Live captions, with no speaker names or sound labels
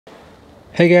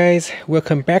Hey guys,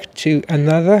 welcome back to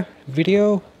another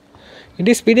video. In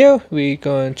this video, we're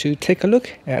going to take a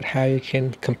look at how you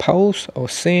can compose or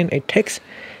send a text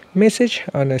message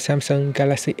on the Samsung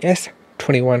Galaxy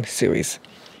S21 series.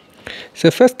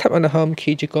 So first tap on the home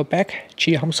key to go back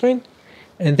to your home screen,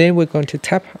 and then we're going to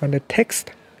tap on the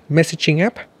text messaging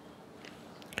app.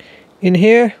 In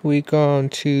here, we're going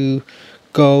to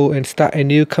go and start a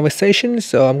new conversation.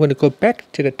 So I'm going to go back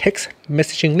to the text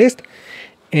messaging list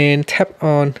and tap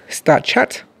on Start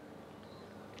Chat.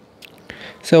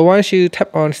 So once you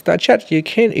tap on Start Chat, you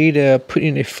can either put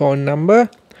in a phone number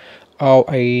or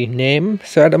a name.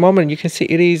 So at the moment, you can see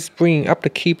it is bringing up the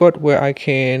keyboard where I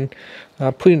can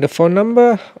put in the phone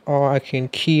number, or I can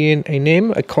key in a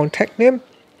name, a contact name.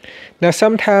 Now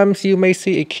sometimes you may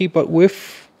see a keyboard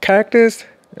with characters,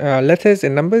 letters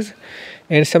and numbers,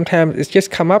 and sometimes it's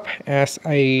just come up as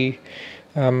a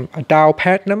dial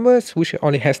pad numbers, which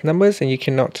only has numbers and you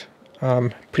cannot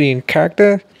put in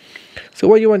character. So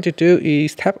what you want to do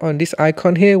is tap on this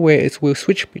icon here where it will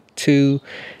switch to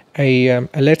a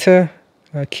letter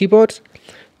keyboard.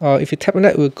 If you tap on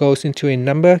that, it will go into a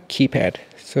number keypad.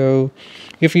 So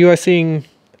if you are seeing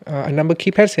a number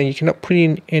keypad and you cannot put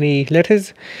in any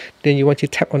letters, then you want to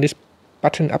tap on this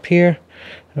button up here,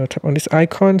 tap on this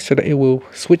icon so that it will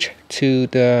switch to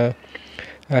the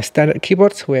standard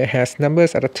keyboards where it has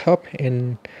numbers at the top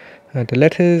and the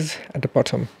letters at the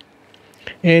bottom.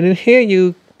 And in here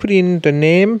you put in the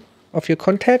name of your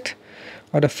contact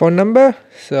or the phone number.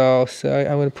 So I'm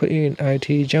going to put in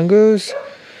IT Jungles,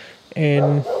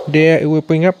 and there it will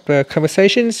bring up the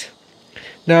conversations.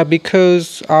 Now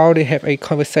because I already have a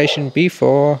conversation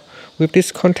before with this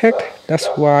contact, that's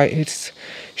why it's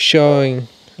showing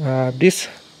this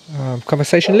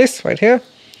conversation list right here.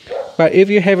 But if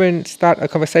you haven't started a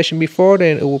conversation before,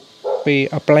 then it will be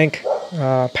a blank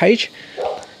page.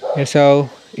 And so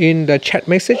in the chat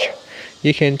message,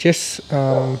 you can just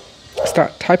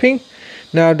start typing.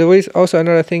 Now there is also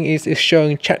another thing is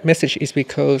showing chat message is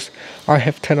because I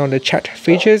have turned on the chat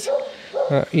features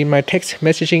in my text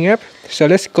messaging app. So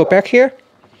let's go back here.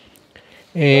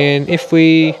 And if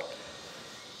we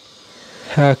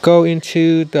go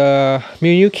into the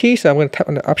menu key, so I'm going to tap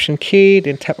on the option key,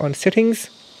 then tap on settings.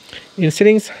 In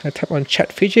settings, I tap on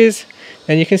chat features,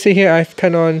 and you can see here I've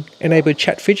turned on enable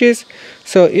chat features.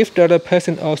 So if the other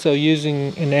person also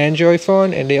using an Android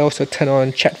phone and they also turn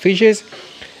on chat features,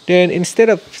 then instead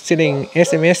of sending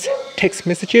SMS text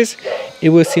messages, it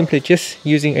will simply just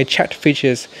using a chat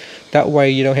features. That way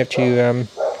you don't have to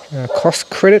cost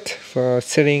credit for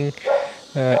sending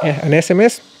an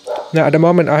SMS. Now at the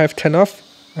moment I have turned off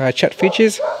chat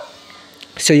features,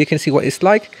 so you can see what it's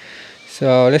like.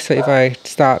 So let's say if I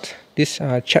start this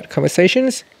chat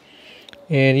conversations,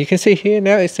 and you can see here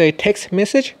now it's a text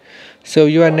message. So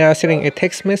you are now sending a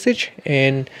text message,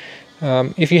 and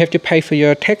if you have to pay for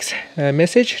your text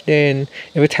message, then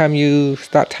every time you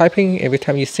start typing, every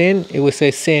time you send, it will say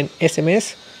send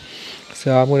SMS.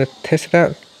 So I'm going to test it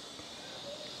out.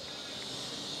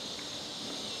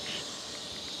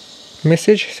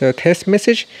 Message, so test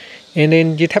message, and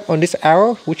then you tap on this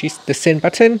arrow, which is the send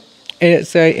button, and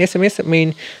it's a SMS. That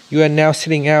means you are now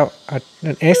sending out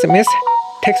an SMS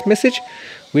text message,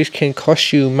 which can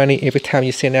cost you money every time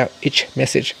you send out each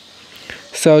message.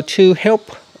 So to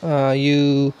help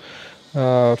you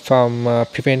from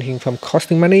preventing from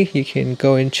costing money, you can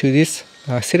go into this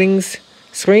settings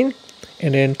screen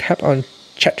and then tap on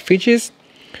chat features,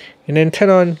 and then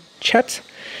turn on chat.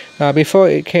 Before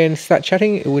it can start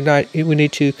chatting, it will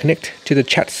need to connect to the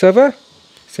chat server.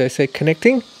 So say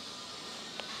connecting.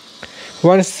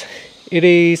 Once it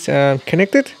is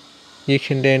connected, you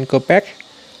can then go back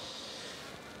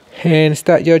and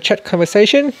start your chat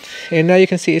conversation. And now you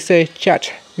can see it says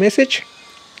chat message.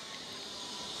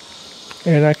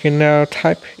 And I can now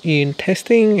type in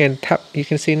testing and tap. You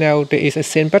can see now there is a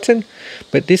send button,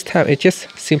 but this time it's just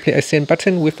simply a send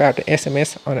button without the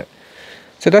SMS on it.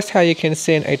 So that's how you can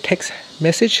send a text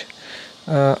message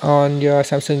on your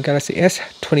Samsung Galaxy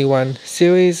S21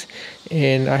 series,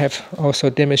 and I have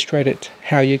also demonstrated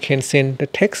how you can send the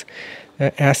text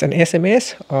as an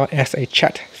SMS or as a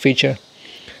chat feature.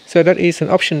 So that is an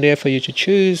option there for you to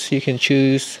choose. You can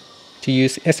choose to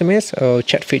use SMS or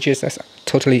chat features. That's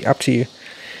totally up to you.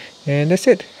 And that's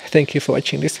it. Thank you for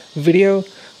watching this video.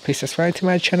 Please subscribe to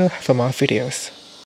my channel for more videos.